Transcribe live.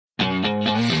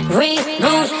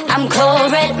Reboot, I'm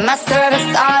cold red, my service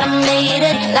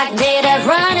automated, like data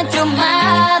running through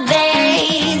my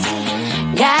veins.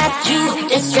 Got you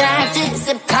distracted,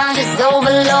 subconscious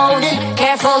overloaded.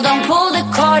 Careful, don't pull the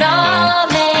cord on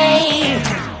me.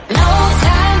 No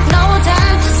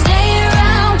time to stay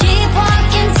around. Keep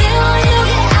walking till you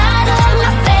get out of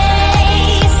my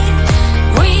face.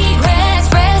 Regrets,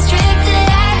 restricted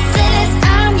access.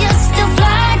 I'm just a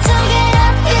flight to get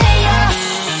up here.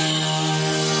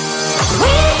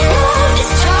 We love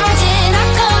discharging.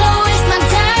 I'm gonna waste my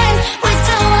time with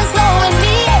someone slowing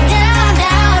me down,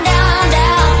 down, down,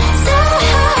 down. So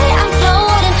high, I'm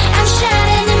floating. I'm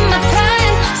shining in my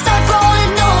prime. Start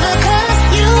rolling over 'cause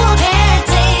you can't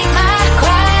take my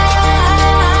crown.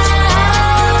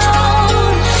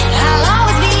 I'll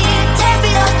always be 10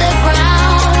 feet off the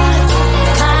ground.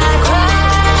 My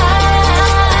crown.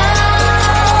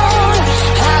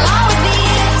 I'll always be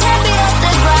 10 feet off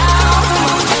the ground.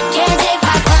 Can't take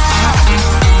my crown.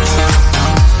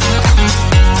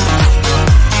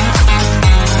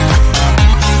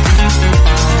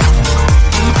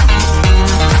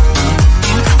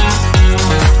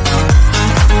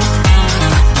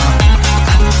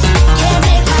 Can't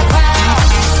take my crown.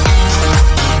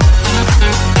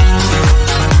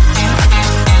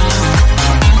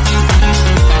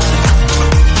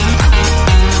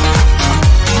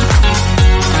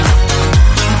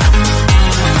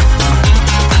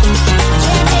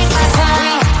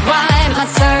 Rewind my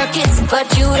circuits, but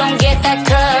you don't get that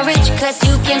courage, 'cause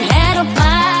you can handle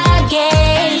my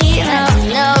game.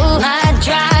 No, my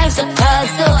drive's a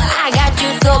puzzle. I got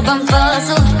you so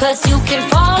bumfuzzled, 'cause you can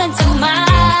fall into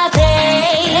my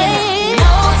pain.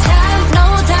 No time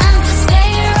to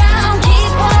stay around.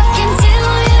 Keep walking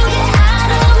till you get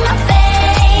out of my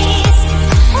face.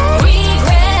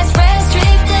 Regrets,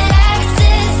 restricted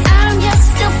access. I'm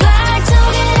just a flight to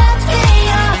get up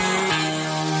here.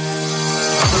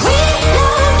 We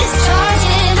love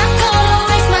discharging. I'm gonna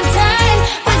waste my time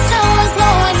with someone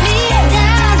slowing me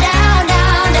down, down,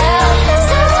 down, down.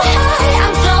 So high,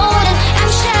 I'm floating.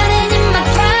 I'm shining in my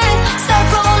prime. Start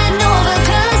rolling over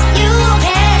 'cause you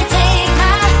can't take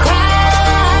my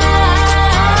crown.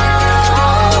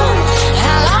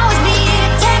 I'll always be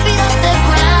 10 feet off the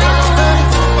ground.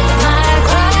 My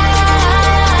crown.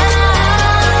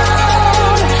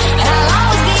 I'll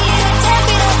always be 10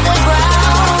 feet off the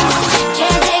ground.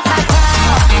 Can't take my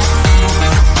crown.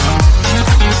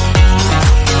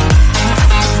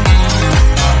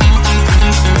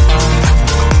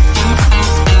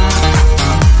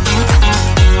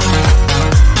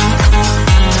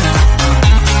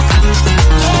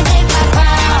 Can't take my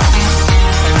crown.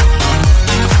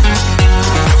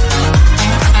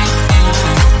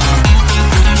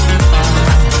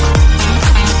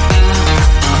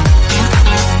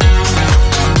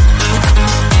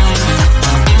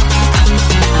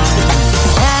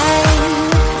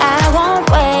 I won't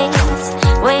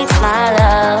waste my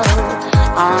love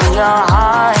on your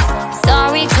heart.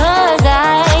 Sorry, 'cause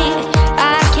I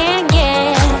can't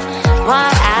get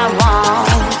what I want,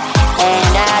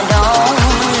 and I don't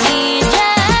need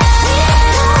you.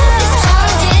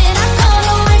 Discharging, I'm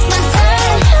gonna waste my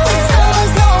time when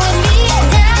someone's slowing me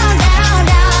down, down,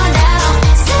 down, down.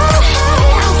 So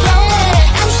high, I'm floating.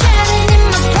 I'm shining in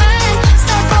my prime.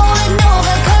 Start rolling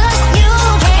over 'cause you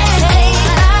can't take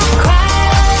my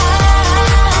crown.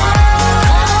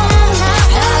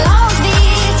 I'll always be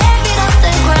 10 feet off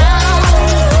the ground.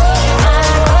 My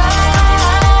crown.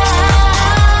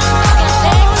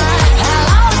 I'll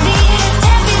always be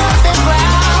 10 feet off the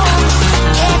ground.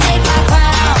 Can't take my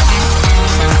crown.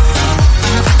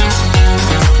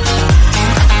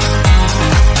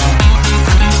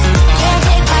 Can't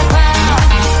take my crown.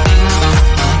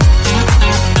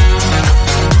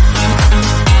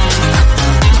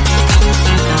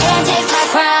 Can't take my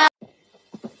crown.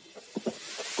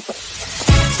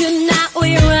 Tonight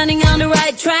we're running on the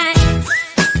right track.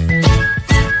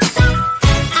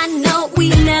 I know we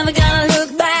never gonna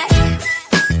look back.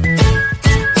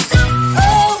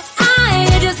 Oh,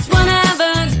 I just wanna have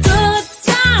a good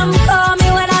time. Call me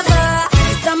whatever,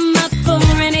 'cause I'm up for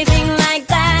anything like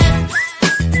that.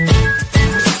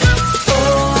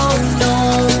 Oh no,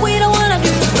 we don't wanna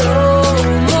do slow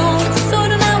mo, so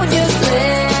tonight we just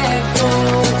let go.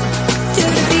 To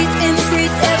the beat in the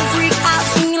streets, every freak out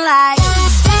singing like,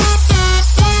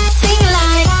 singing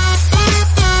like.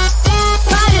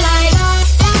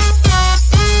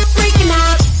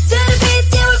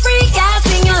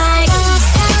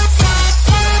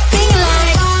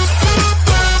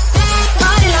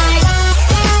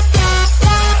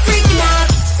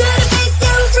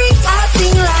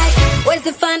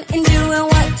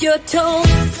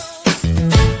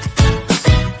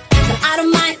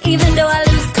 even though I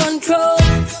lose control.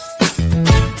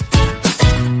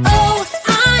 Oh,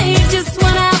 I just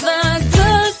wanna have a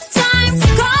good time, so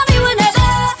call me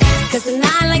whenever, 'cause a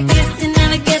night like this, it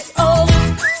never gets old.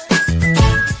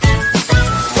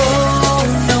 Oh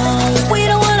no, we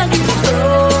don't wanna do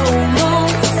slow-mo,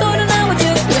 so tonight we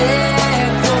just let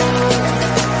go.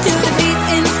 To the beat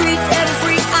in the street, every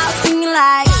freak out, singing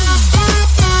like,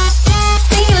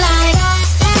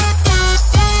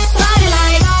 party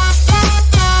like,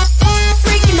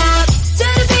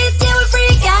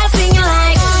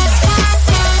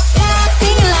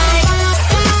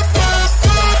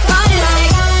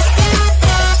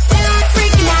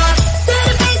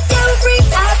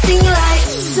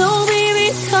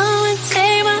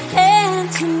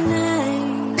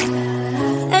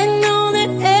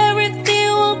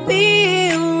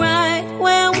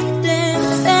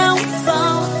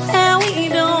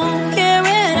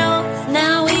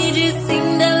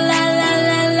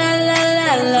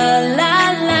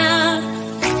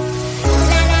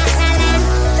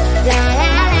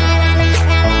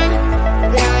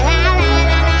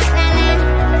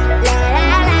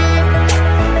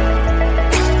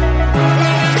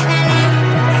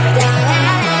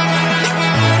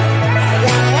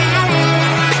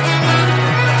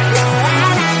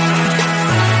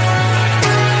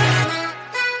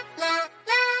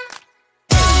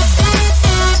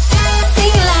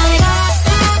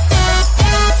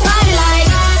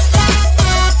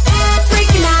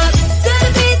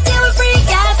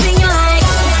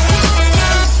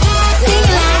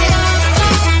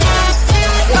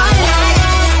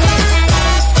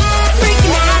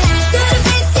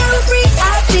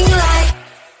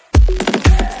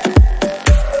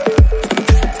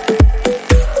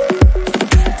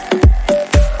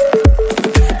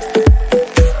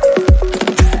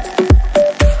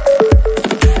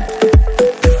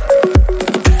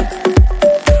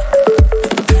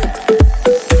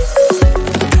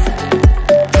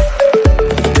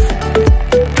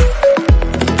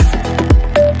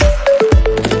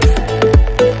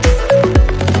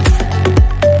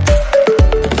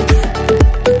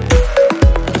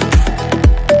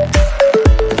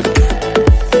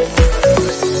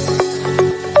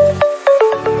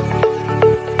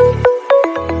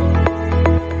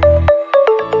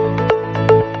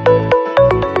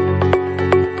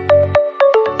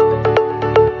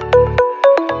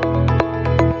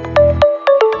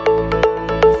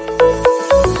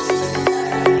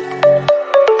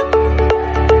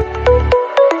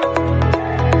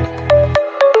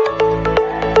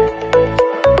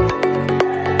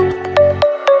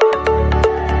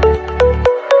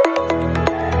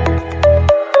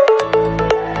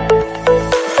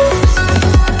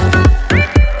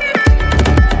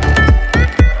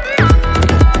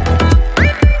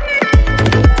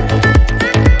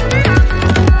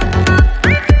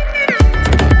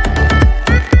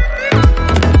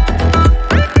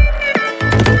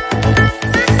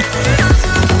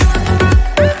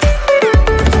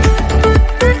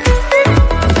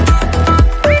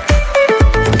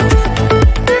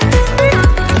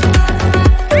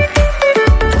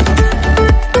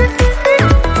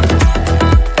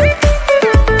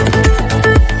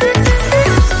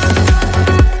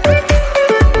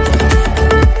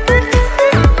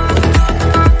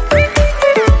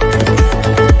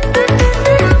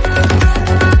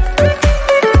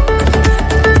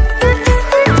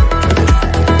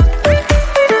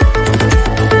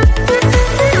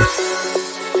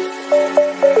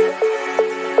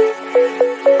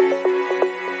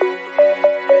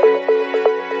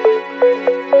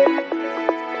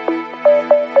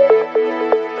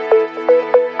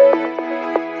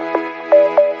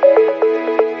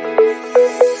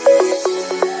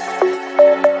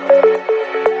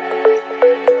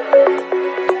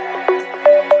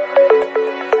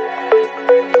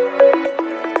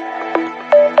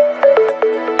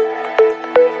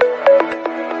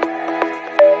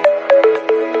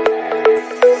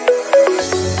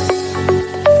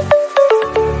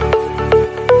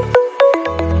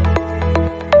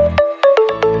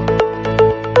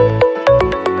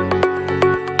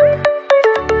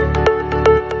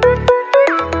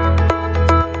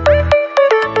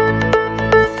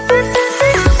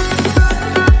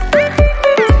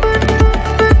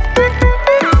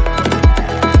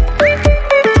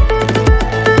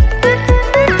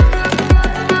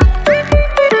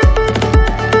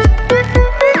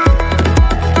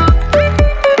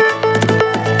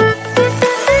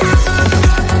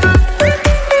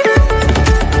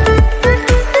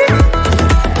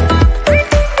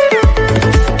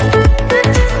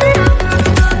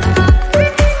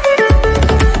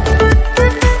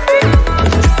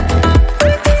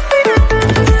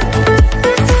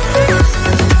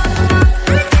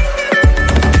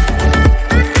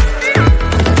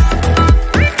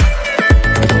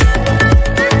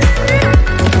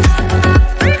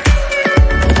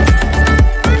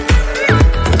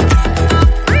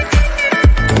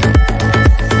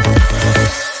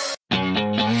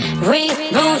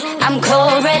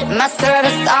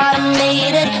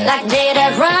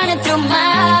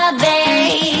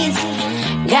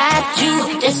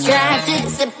 distracted,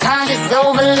 subconscious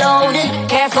overloaded.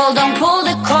 Careful, don't pull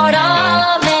the cord.